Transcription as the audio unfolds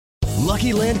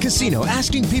Lucky Land Casino,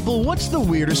 asking people, what's the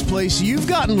weirdest place you've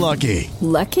gotten lucky?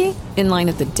 Lucky? In line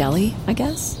at the deli, I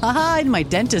guess? Aha, in my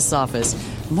dentist's office.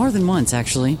 More than once,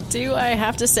 actually. Do I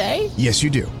have to say? Yes, you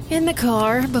do. In the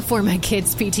car before my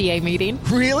kids' PTA meeting.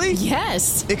 Really?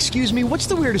 Yes. Excuse me, what's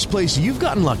the weirdest place you've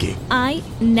gotten lucky? I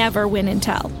never win and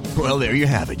tell. Well, there you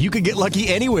have it. You can get lucky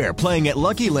anywhere, playing at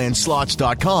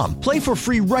LuckyLandSlots.com. Play for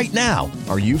free right now.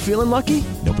 Are you feeling lucky?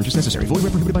 No purchase necessary. Void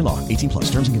where prohibited by law. 18 plus.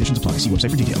 Terms and conditions apply. See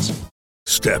website for details.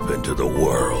 Step into the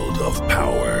world of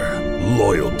power,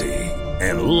 loyalty,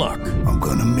 and luck. I'm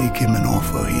gonna make him an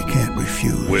offer he can't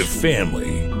refuse. With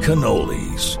family,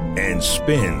 cannolis, and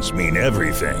spins mean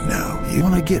everything. Now, you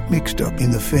wanna get mixed up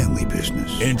in the family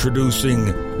business. Introducing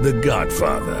The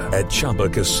Godfather at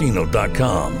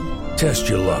ChumbaCasino.com. Test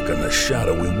your luck in the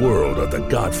shadowy world of The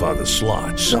Godfather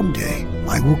slot. Someday,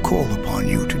 I will call upon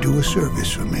you to do a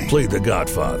service for me. Play The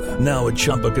Godfather, now at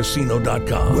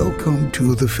ChumbaCasino.com. Welcome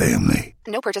to the family.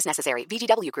 No purchase necessary.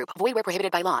 VGW Group. Void where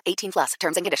prohibited by law. 18 plus.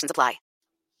 Terms and conditions apply.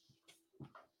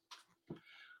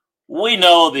 We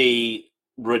know the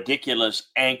ridiculous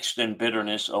angst and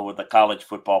bitterness over the college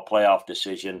football playoff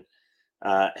decision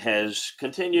has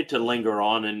continued to linger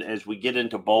on. And as we get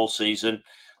into bowl season,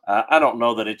 I don't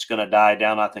know that it's going to die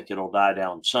down. I think it'll die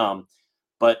down some.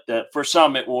 But for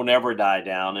some, it will never die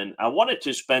down. And I wanted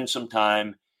to spend some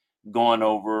time going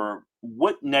over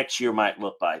what next year might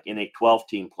look like in a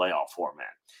 12-team playoff format.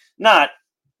 Not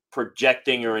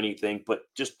projecting or anything, but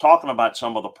just talking about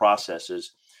some of the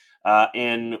processes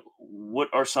and what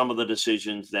are some of the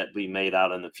decisions that we made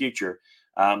out in the future.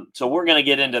 So we're going to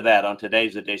get into that on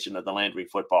today's edition of the Landry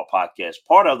Football Podcast,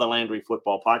 part of the Landry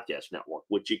Football Podcast Network,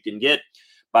 which you can get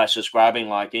by subscribing,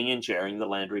 liking, and sharing the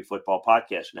Landry Football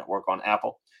Podcast Network on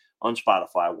Apple, on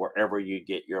Spotify, wherever you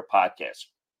get your podcasts.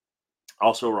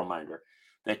 Also a reminder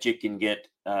that you can get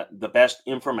the best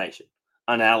information,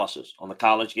 analysis on the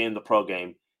college game, the pro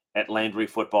game at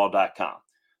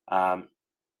LandryFootball.com.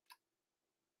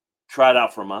 Try it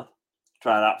out for a month.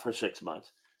 Try it out for 6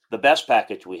 months. The best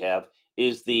package we have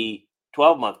is the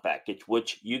 12-month package,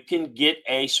 which you can get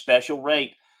a special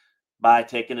rate by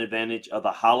taking advantage of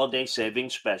the holiday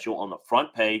savings special on the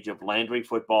front page of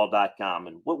LandryFootball.com.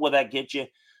 And what will that get you?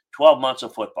 12 months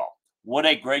of football. What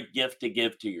a great gift to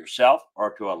give to yourself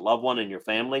or to a loved one in your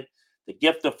family. The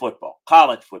gift of football,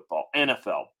 college football,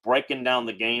 NFL, breaking down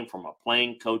the game from a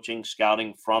playing, coaching,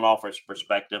 scouting, front office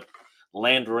perspective.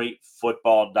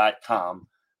 LandryFootball.com,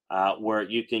 where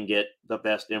you can get the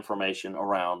best information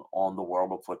around on the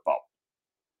world of football.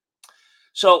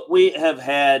 So we have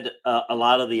had a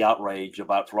lot of the outrage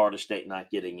about Florida State not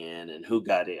getting in and who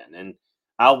got in. And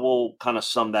I will kind of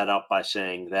sum that up by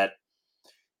saying that,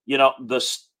 you know, the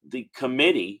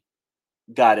committee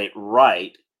got it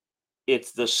right.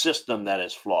 It's the system that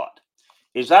is flawed.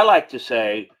 As I like to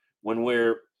say, when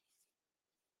we're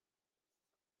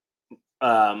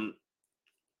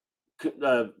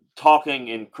talking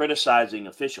and criticizing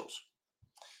officials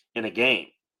in a game,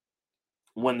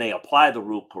 when they apply the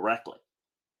rule correctly,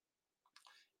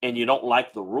 and you don't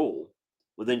like the rule,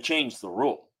 well, then change the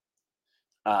rule.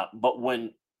 But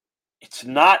when it's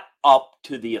not up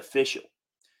to the official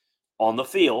on the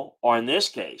field, or in this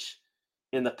case,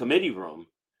 in the committee room,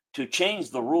 to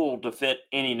change the rule to fit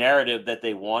any narrative that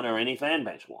they want or any fan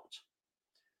base wants,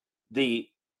 the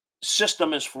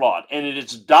system is flawed. And it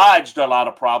has dodged a lot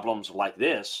of problems like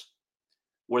this,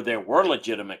 where there were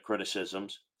legitimate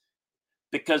criticisms,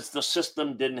 because the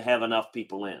system didn't have enough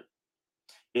people in.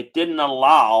 It didn't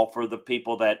allow for the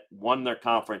people that won their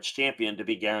conference champion to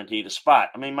be guaranteed a spot.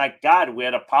 I mean, my God, we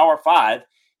had a Power 5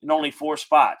 and only 4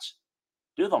 spots.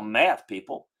 Do the math,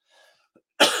 people.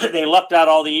 They lucked out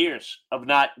all the years of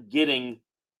not getting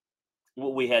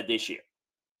what we had this year.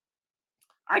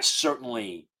 I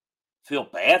certainly feel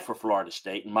bad for Florida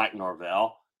State and Mike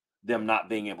Norvell, them not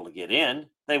being able to get in.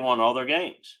 They won all their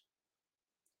games.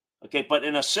 Okay, but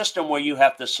in a system where you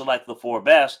have to select the 4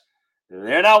 best,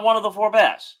 they're not one of the 4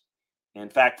 best. In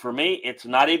fact, for me, it's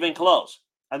not even close.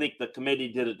 I think the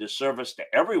committee did a disservice to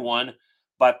everyone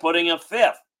by putting a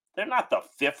 5th. They're not the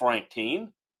 5th ranked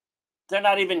team. They're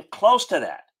not even close to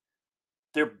that.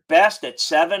 They're best at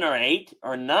 7 or 8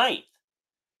 or 9th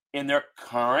in their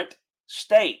current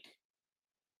state.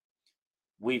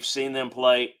 We've seen them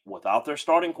play without their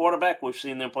starting quarterback. We've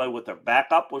seen them play with their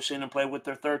backup. We've seen them play with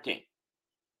their 13th.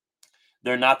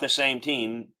 They're not the same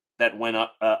team that went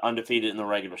undefeated in the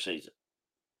regular season.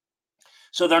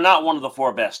 So they're not one of the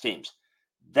 4 best teams.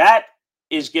 That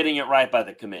is getting it right by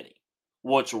the committee.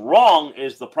 What's wrong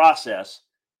is the process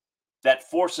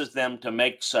that forces them to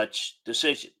make such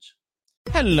decisions.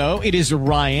 Hello, it is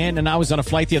Ryan, and I was on a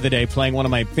flight the other day playing one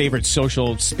of my favorite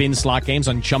social spin slot games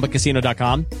on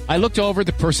ChumbaCasino.com. I looked over at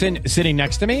the person sitting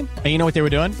next to me, and you know what they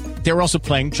were doing? They were also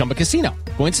playing Chumba Casino.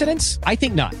 Coincidence? I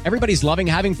think not. Everybody's loving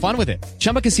having fun with it.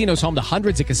 Chumba Casino is home to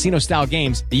hundreds of casino-style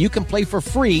games that you can play for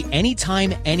free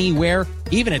anytime, anywhere,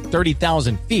 even at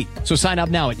 30,000 feet. So sign up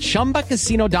now at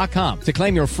ChumbaCasino.com to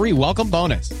claim your free welcome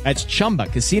bonus. That's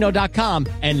ChumbaCasino.com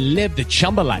and live the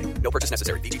Chumba life. No purchase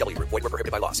necessary. VGW. Void where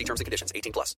prohibited by law. See terms and conditions.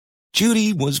 18+.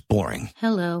 Judy was boring.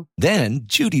 Hello. Then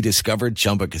Judy discovered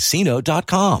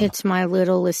ChumbaCasino.com. It's my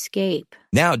little escape.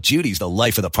 Now Judy's the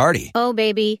life of the party. Oh,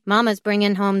 baby, mama's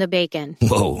bringing home the bacon.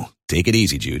 Whoa, take it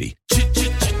easy, Judy.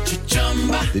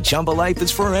 The Chumba life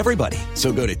is for everybody.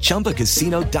 So go to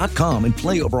ChumbaCasino.com and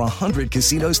play over 100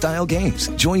 casino-style games.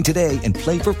 Join today and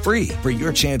play for free for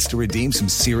your chance to redeem some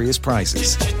serious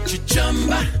prizes.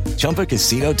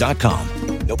 ChumbaCasino.com.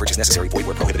 No purchase necessary. Void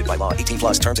where prohibited by law.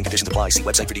 18+. Terms and conditions apply. See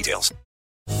website for details.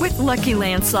 With Lucky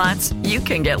Land Slots, you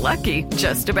can get lucky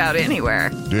just about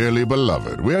anywhere. Dearly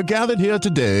beloved, we are gathered here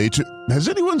today to... Has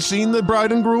anyone seen the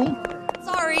bride and groom?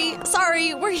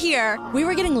 Sorry, we're here. We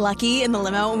were getting lucky in the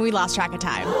limo and we lost track of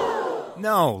time.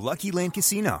 No, Lucky Land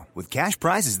Casino, with cash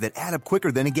prizes that add up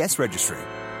quicker than a guest registry.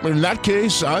 In that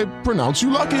case, I pronounce you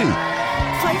lucky.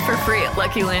 Play for free at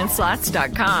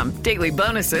LuckyLandSlots.com. Daily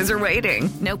bonuses are waiting.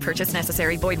 No purchase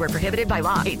necessary. Void where prohibited by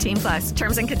law. 18+.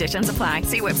 Terms and conditions apply.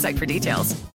 See website for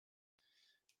details.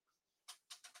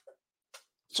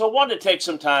 So I wanted to take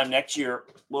some time next year.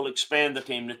 We'll expand the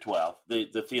team to 12,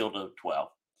 the field of 12,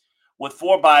 with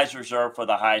 4 byes reserved for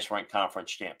the highest-ranked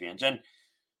conference champions.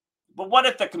 But what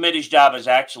if the committee's job is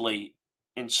actually,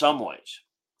 in some ways,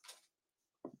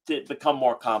 to become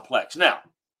more complex? Now,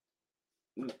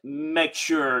 make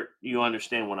sure you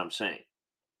understand what I'm saying.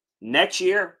 Next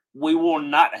year, we will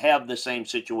not have the same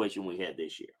situation we had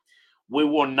this year. We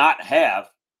will not have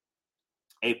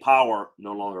a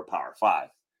no longer Power 5,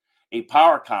 a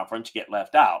power conference get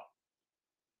left out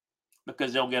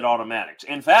because they'll get automatics.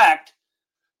 In fact,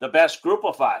 the best group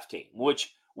of 5 team,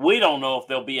 which we don't know if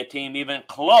there'll be a team even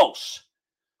close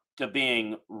to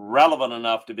being relevant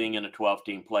enough to being in a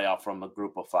 12-team playoff from a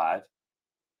group of 5.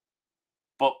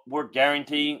 But we're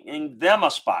guaranteeing them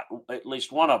a spot, at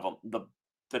least one of them,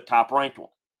 the top-ranked one.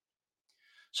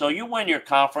 So you win your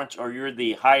conference or you're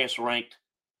the highest-ranked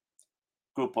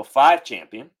group of 5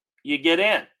 champion, you get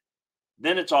in.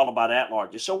 Then it's all about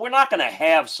at-larges. So we're not going to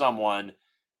have someone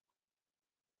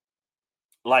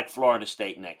like Florida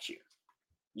State next year.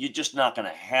 You're just not going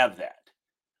to have that.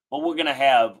 But we're going to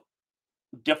have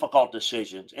difficult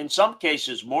decisions, in some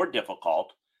cases more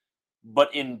difficult,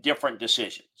 but in different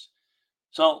decisions.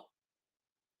 So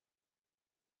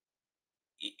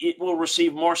it will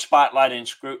receive more spotlight and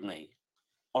scrutiny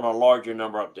on a larger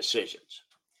number of decisions.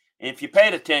 And if you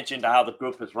paid attention to how the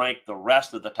group has ranked the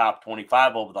rest of the top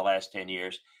 25 over the last 10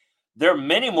 years, there are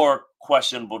many more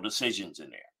questionable decisions in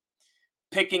there.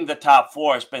 Picking the top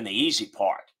 4 has been the easy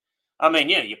part. I mean,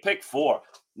 you pick 4.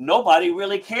 Nobody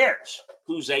really cares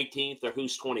who's 18th or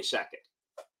who's 22nd.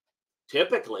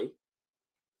 Typically,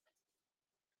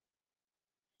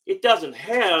 it doesn't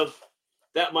have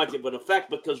that much of an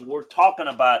effect because we're talking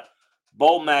about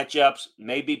bowl matchups,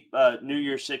 maybe New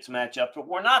Year's Six matchups, but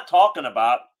we're not talking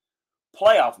about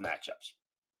playoff matchups.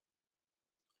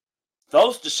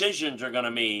 Those decisions are going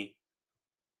to be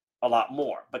a lot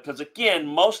more because, again,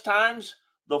 most times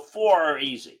the 4 are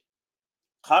easy.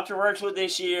 Controversial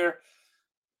this year,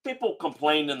 people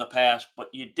complained in the past, but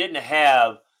you didn't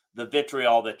have the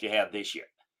vitriol that you have this year.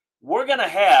 We're going to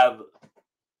have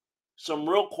some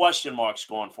real question marks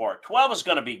going forward. 12 is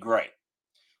going to be great,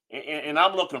 and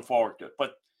I'm looking forward to it.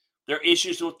 But there are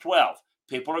issues with 12.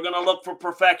 People are going to look for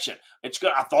perfection.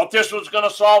 I thought this was going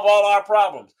to solve all our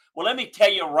problems. Well, let me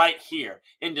tell you right here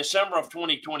in December of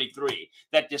 2023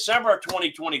 that December of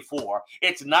 2024,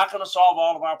 it's not going to solve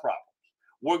all of our problems.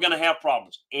 We're going to have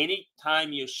problems.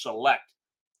 Anytime you select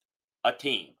a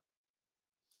teams,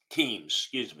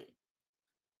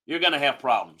 you're going to have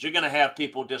problems. You're going to have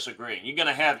people disagreeing. You're going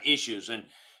to have issues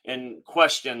and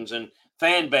questions and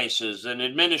fan bases and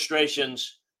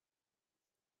administrations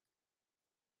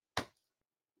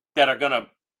that are going to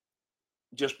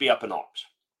just be up in arms.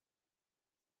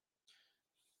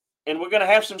 And we're going to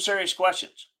have some serious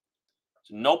questions.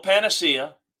 It's no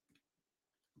panacea.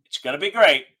 It's going to be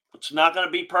great. It's not going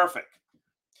to be perfect.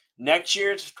 Next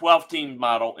year's 12-team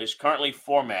model is currently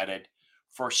formatted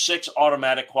for 6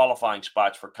 automatic qualifying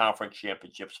spots for conference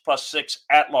championships, plus 6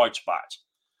 at-large spots.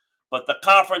 But the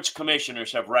conference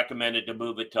commissioners have recommended to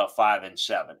move it to a 5 and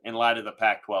 7 in light of the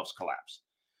Pac-12's collapse.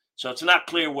 So it's not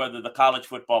clear whether the college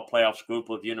football playoffs group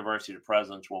of university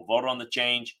presidents will vote on the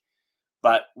change,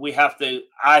 But we have to,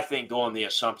 I think, go on the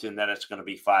assumption that it's going to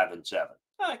be 5-7.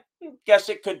 I guess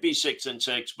it could be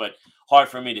 6-6, but hard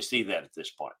for me to see that at this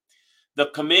point. The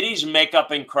committee's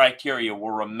makeup and criteria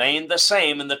will remain the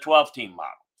same in the 12-team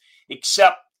model,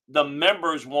 except the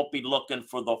members won't be looking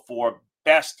for the 4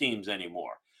 best teams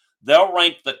anymore. They'll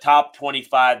rank the top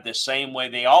 25 the same way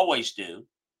they always do.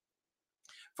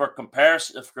 For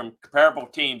comparable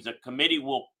teams, the committee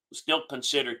will still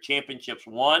consider championships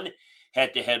won,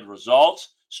 head-to-head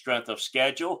results, strength of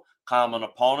schedule, common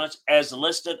opponents, as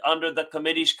listed under the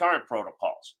committee's current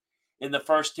protocols. In the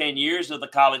first 10 years of the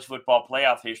college football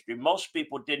playoff history, most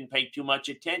people didn't pay too much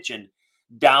attention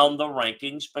down the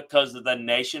rankings because of the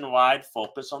nationwide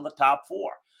focus on the top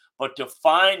 4. But to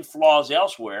find flaws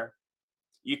elsewhere,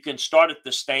 you can start at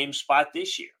the same spot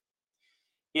this year.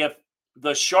 If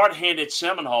the short-handed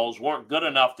Seminoles weren't good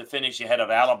enough to finish ahead of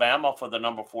Alabama for the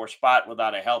number 4 spot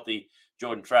without a healthy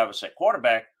Jordan Travis at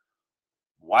quarterback,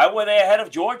 why were they ahead of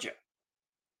Georgia?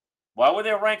 Why were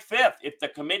they ranked 5th? If the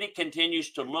committee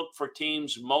continues to look for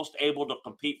teams most able to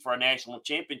compete for a national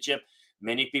championship,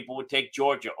 many people would take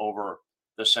Georgia over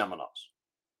the Seminoles.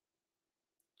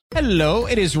 Hello,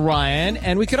 it is Ryan,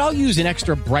 and we could all use an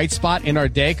extra bright spot in our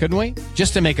day, couldn't we?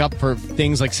 Just to make up for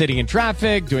things like sitting in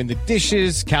traffic, doing the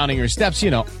dishes, counting your steps,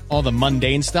 all the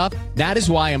mundane stuff. That is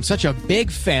why I'm such a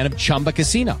big fan of Chumba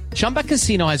Casino. Chumba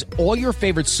Casino has all your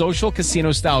favorite social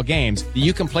casino-style games that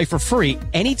you can play for free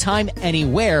anytime,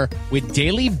 anywhere with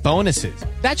daily bonuses.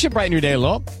 That should brighten your day a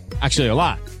little. Actually, a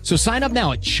lot. So sign up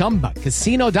now at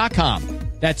ChumbaCasino.com.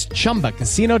 That's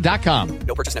ChumbaCasino.com.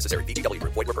 No purchase necessary. VGW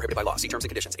Group. Void where prohibited by law. See terms and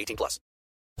conditions. 18+.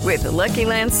 With the Lucky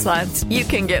Land Slots, you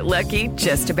can get lucky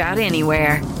just about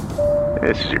anywhere.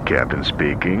 This is your captain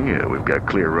speaking. We've got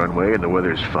clear runway and the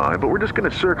weather's fine, but we're just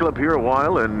going to circle up here a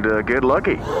while and get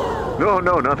lucky. No,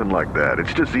 nothing like that.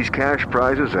 It's just these cash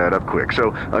prizes add up quick.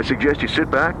 So I suggest you sit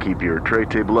back, keep your tray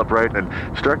table upright, and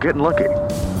start getting lucky.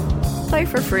 Play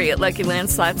for free at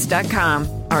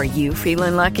LuckyLandSlots.com. Are you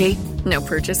feeling lucky? No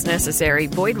purchase necessary.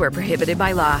 Void where prohibited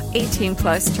by law.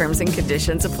 18+ terms and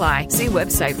conditions apply. See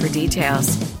website for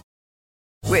details.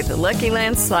 With the Lucky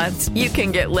Land Slots, you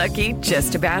can get lucky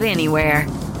just about anywhere.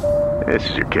 This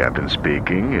is your captain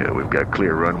speaking. We've got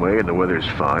clear runway and the weather's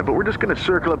fine, but we're just going to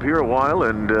circle up here a while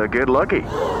and get lucky.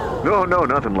 No,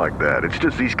 nothing like that. It's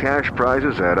just these cash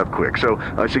prizes add up quick. So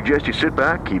I suggest you sit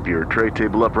back, keep your tray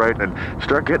table upright, and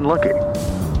start getting lucky.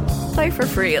 Play for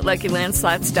free at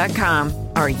LuckyLandSlots.com.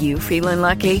 Are you feeling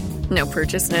lucky? No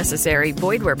purchase necessary.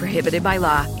 Void where prohibited by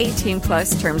law.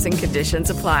 18+ terms and conditions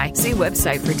apply. See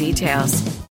website for details.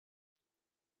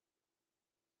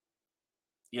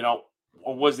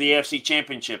 Or was the AFC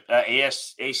Championship,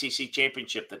 ACC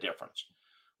Championship the difference?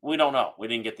 We don't know. We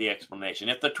didn't get the explanation.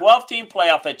 If the 12-team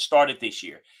playoff had started this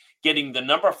year, getting the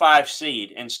number 5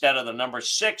 seed instead of the number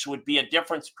 6 would be a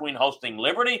difference between hosting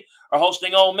Liberty or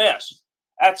hosting Ole Miss.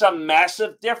 That's a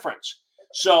massive difference.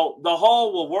 So the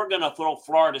whole, we're going to throw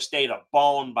Florida State a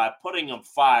bone by putting them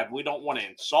 5. We don't want to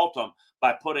insult them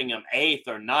by putting them 8th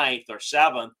or 9th or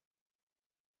 7th.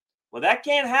 Well, that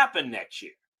can't happen next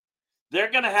year.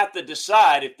 They're going to have to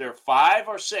decide if they're 5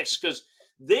 or 6, because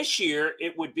this year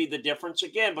it would be the difference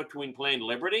again between playing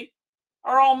Liberty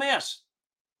or Ole Miss.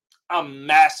 A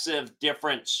massive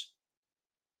difference.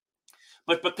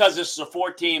 But because this is a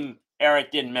 4-team era,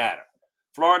 it didn't matter.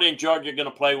 Florida and Georgia are going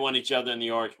to play one each other in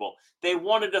the Orange Bowl. They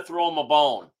wanted to throw them a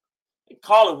bone. They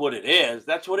call it what it is.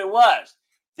 That's what it was.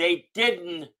 They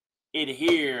didn't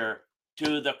adhere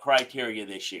to the criteria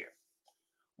this year.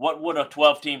 What would a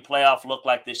 12-team playoff look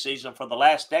like this season? For the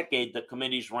last decade, the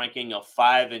committee's ranking of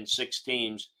 5 and 6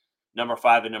 teams, number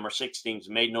 5 and number 6 teams,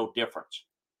 made no difference.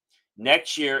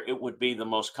 Next year, it would be the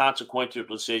most consequential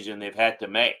decision they've had to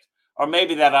make. Or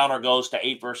maybe that honor goes to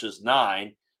 8 versus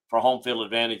 9 for home field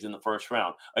advantage in the first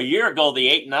round. A year ago, the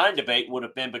 8-9 debate would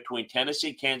have been between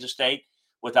Tennessee, Kansas State,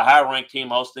 with a higher-ranked team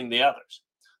hosting the others.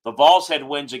 The Vols had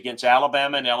wins against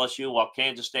Alabama and LSU, while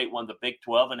Kansas State won the Big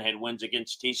 12 and had wins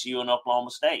against TCU and Oklahoma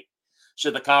State.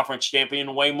 Should the conference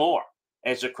champion weigh more,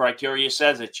 as the criteria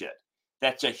says it should?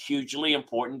 That's a hugely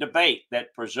important debate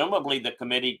that presumably the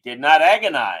committee did not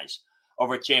agonize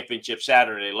over Championship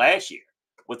Saturday last year,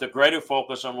 with a greater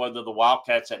focus on whether the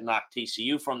Wildcats had knocked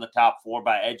TCU from the top 4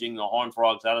 by edging the Horned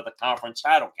Frogs out of the conference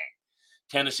title game.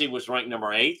 Tennessee was ranked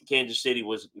number 8, Kansas State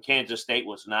was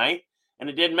 9th, and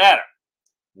it didn't matter.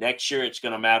 Next year, it's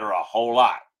going to matter a whole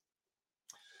lot.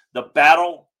 The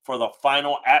battle for the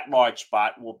final at-large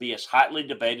spot will be as hotly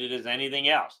debated as anything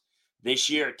else. This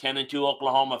year, 10-2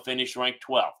 Oklahoma finished ranked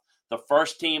 12th, the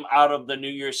first team out of the New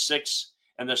Year's Six,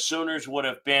 and the Sooners would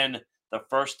have been the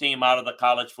first team out of the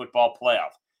college football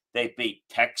playoff. They beat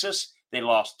Texas, They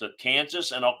lost to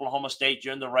Kansas and Oklahoma State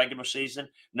during the regular season.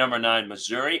 Number 9,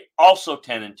 Missouri, also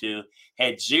 10-2,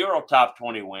 had 0 top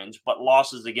 20 wins, but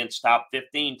losses against top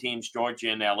 15 teams,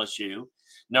 Georgia and LSU.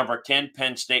 Number 10,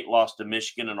 Penn State lost to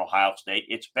Michigan and Ohio State.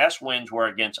 Its best wins were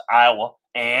against Iowa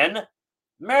and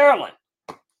Maryland.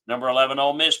 Number 11,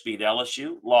 Ole Miss beat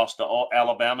LSU, lost to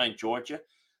Alabama and Georgia.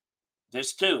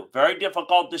 This, too, very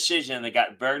difficult decision. They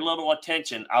got very little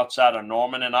attention outside of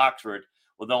Norman and Oxford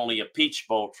with only a Peach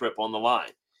Bowl trip on the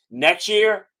line. Next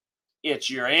year, it's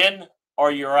you're in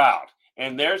or you're out.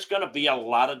 And there's going to be a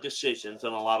lot of decisions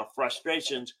and a lot of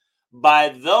frustrations by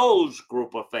those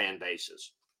group of fan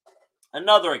bases.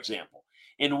 Another example,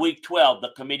 in Week 12,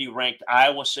 the committee ranked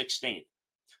Iowa 16th,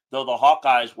 though the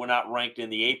Hawkeyes were not ranked in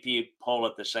the AP poll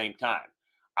at the same time.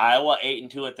 Iowa,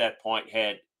 8-2 at that point,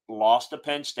 had lost to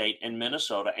Penn State and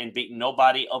Minnesota and beaten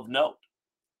nobody of note.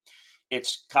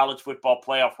 Its college football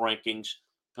playoff rankings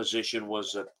position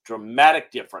was a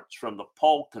dramatic difference from the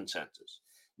poll consensus.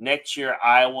 Next year,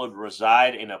 Iowa would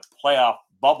reside in a playoff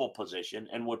bubble position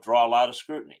and would draw a lot of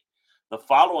scrutiny. The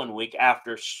following week,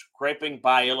 after scraping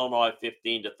by Illinois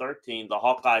 15-13, the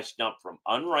Hawkeyes jumped from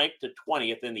unranked to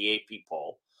 20th in the AP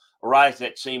poll, a rise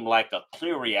that seemed like a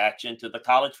clear reaction to the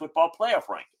college football playoff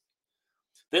ranking.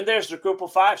 Then there's the Group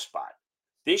of 5 spot.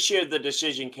 This year, the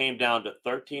decision came down to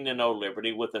 13-0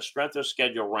 Liberty, with a strength of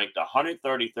schedule ranked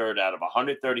 133rd out of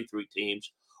 133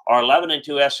 teams, or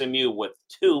 11-2 SMU with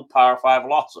 2 Power 5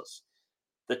 losses.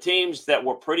 The teams that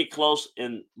were pretty close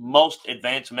in most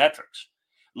advanced metrics.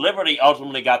 Liberty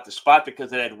ultimately got the spot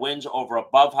because it had wins over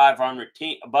above 500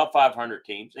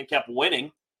 teams and kept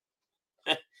winning,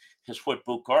 is what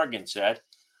Boo Corrigan said.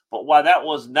 But while that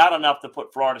was not enough to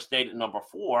put Florida State at number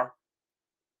 4,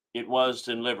 it was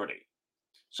in Liberty.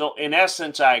 So in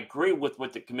essence, I agree with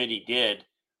what the committee did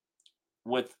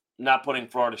with not putting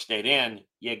Florida State in.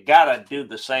 You got to do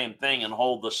the same thing and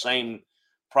hold the same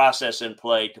process in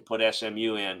play to put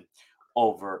SMU in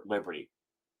over Liberty.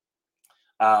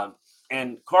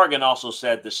 And Corrigan also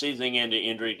said the season-ending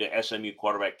injury to SMU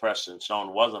quarterback Preston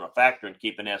Stone wasn't a factor in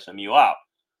keeping SMU out.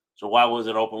 So why was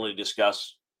it openly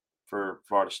discussed for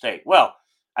Florida State? Well,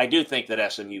 I do think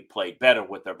that SMU played better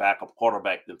with their backup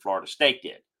quarterback than Florida State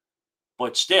did.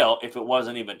 But still, if it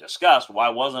wasn't even discussed, why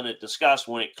wasn't it discussed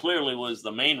when it clearly was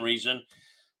the main reason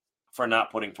for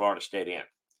not putting Florida State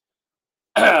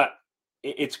in?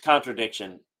 It's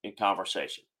contradiction in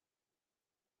conversation.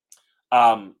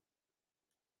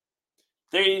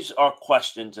 These are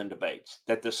questions and debates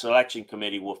that the selection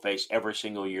committee will face every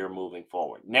single year moving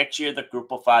forward. Next year, the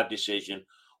Group of 5 decision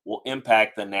will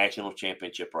impact the national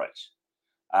championship race.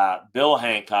 Bill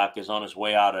Hancock is on his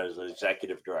way out as an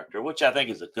executive director, which I think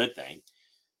is a good thing.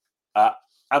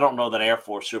 I don't know that Air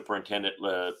Force Superintendent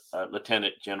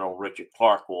Lieutenant General Richard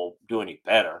Clark will do any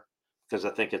better, because I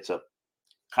think it's a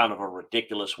kind of a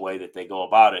ridiculous way that they go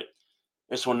about it.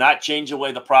 This will not change the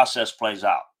way the process plays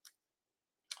out.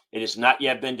 It has not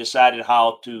yet been decided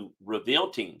how to reveal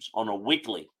teams on a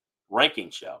weekly ranking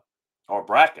show or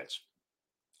brackets,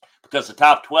 because the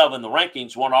top 12 in the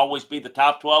rankings won't always be the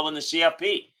top 12 in the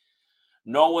CFP,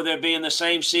 nor will they be in the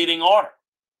same seeding order.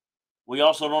 We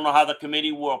also don't know how the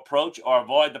committee will approach or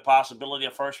avoid the possibility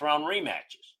of first-round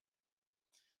rematches.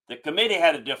 The committee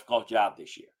had a difficult job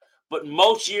this year, but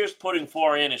most years putting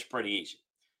 4 in is pretty easy.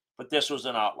 But this was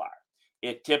an outlier.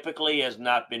 It typically has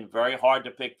not been very hard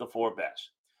to pick the 4 best.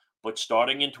 But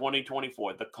starting in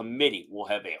 2024, the committee will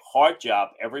have a hard job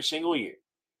every single year,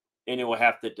 and it will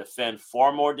have to defend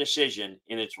far more decision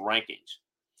in its rankings.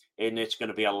 And it's going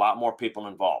to be a lot more people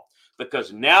involved,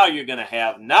 because now you're going to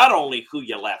have not only who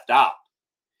you left out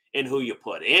and who you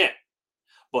put in,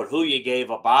 but who you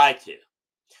gave a bye to,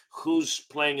 who's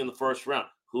playing in the first round,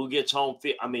 who gets home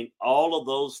field. I mean, all of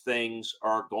those things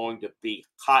are going to be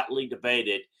hotly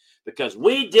debated, because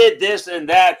we did this and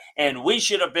that, and we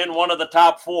should have been one of the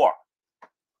top 4.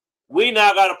 We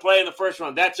now got to play in the first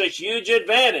round. That's a huge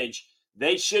advantage.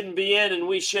 They shouldn't be in, and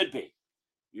we should be.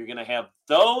 You're going to have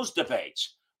those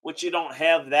debates, which you don't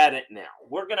have that at now.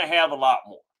 We're going to have a lot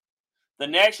more. The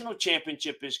national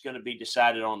championship is going to be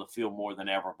decided on the field more than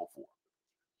ever before.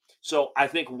 So I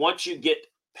think once you get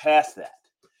past that,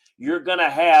 you're going to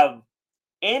have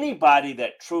anybody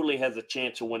that truly has a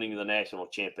chance of winning the national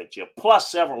championship,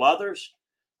 plus several others,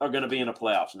 are going to be in the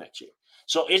playoffs next year.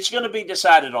 So it's going to be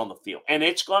decided on the field, and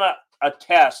it's going to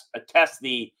attest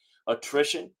the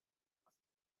attrition.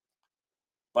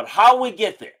 But how we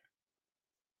get there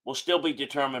will still be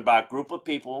determined by a group of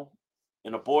people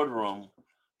in a boardroom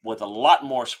with a lot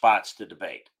more spots to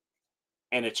debate.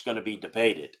 And it's going to be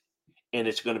debated, and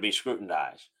it's going to be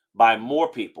scrutinized by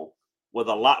more people with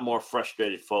a lot more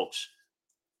frustrated folks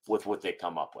with what they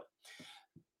come up with.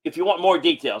 if you want more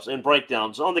details and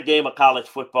breakdowns on the game of college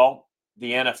football,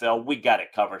 the NFL, we got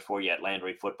it covered for you at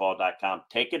LandryFootball.com.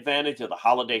 Take advantage of the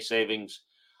holiday savings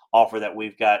offer that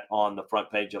we've got on the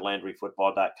front page of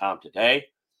LandryFootball.com today.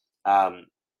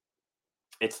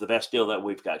 It's the best deal that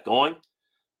we've got going.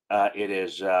 It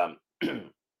is, you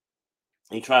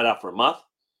try it out for a month,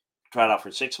 try it out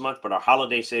for 6 months, but our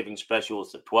holiday savings special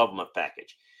is the 12-month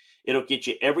package. It'll get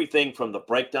you everything from the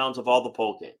breakdowns of all the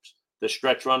bowl games, the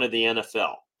stretch run of the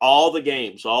NFL, all the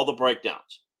games, all the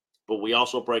breakdowns. But we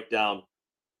also break down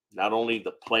not only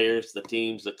the players, the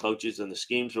teams, the coaches, and the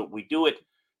schemes, but we do it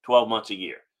 12 months a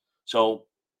year. So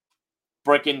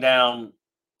breaking down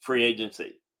free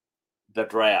agency, the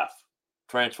draft,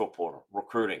 transfer portal,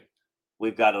 recruiting,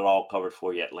 we've got it all covered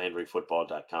for you at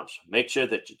LandryFootball.com. So make sure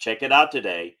that you check it out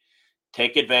today.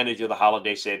 Take advantage of the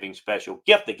holiday savings special.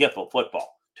 Gift the gift of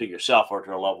football to yourself or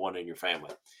to a loved one in your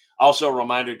family. Also, a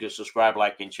reminder to subscribe,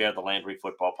 like, and share the Landry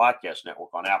Football Podcast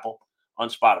Network on Apple, on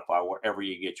Spotify, wherever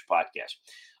you get your podcast.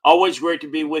 Always great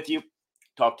to be with you.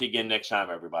 Talk to you again next time,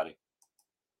 everybody.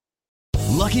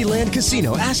 Lucky Land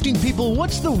Casino, asking people,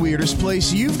 what's the weirdest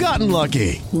place you've gotten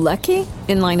lucky? Lucky?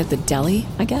 In line at the deli,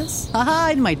 I guess?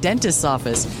 Aha, in my dentist's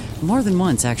office. More than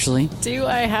once, actually. Do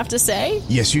I have to say?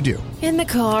 Yes, you do. In the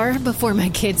car before my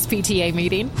kids' PTA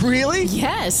meeting. Really?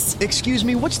 Yes. Excuse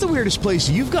me, what's the weirdest place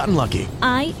you've gotten lucky?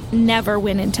 I never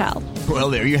win and tell.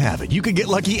 Well, there you have it. You can get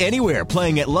lucky anywhere,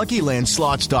 playing at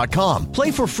LuckyLandSlots.com.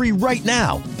 Play for free right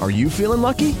now. Are you feeling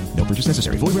lucky? No purchase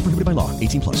necessary. Void where prohibited by law.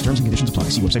 18+. Terms and conditions apply.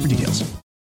 See website for details.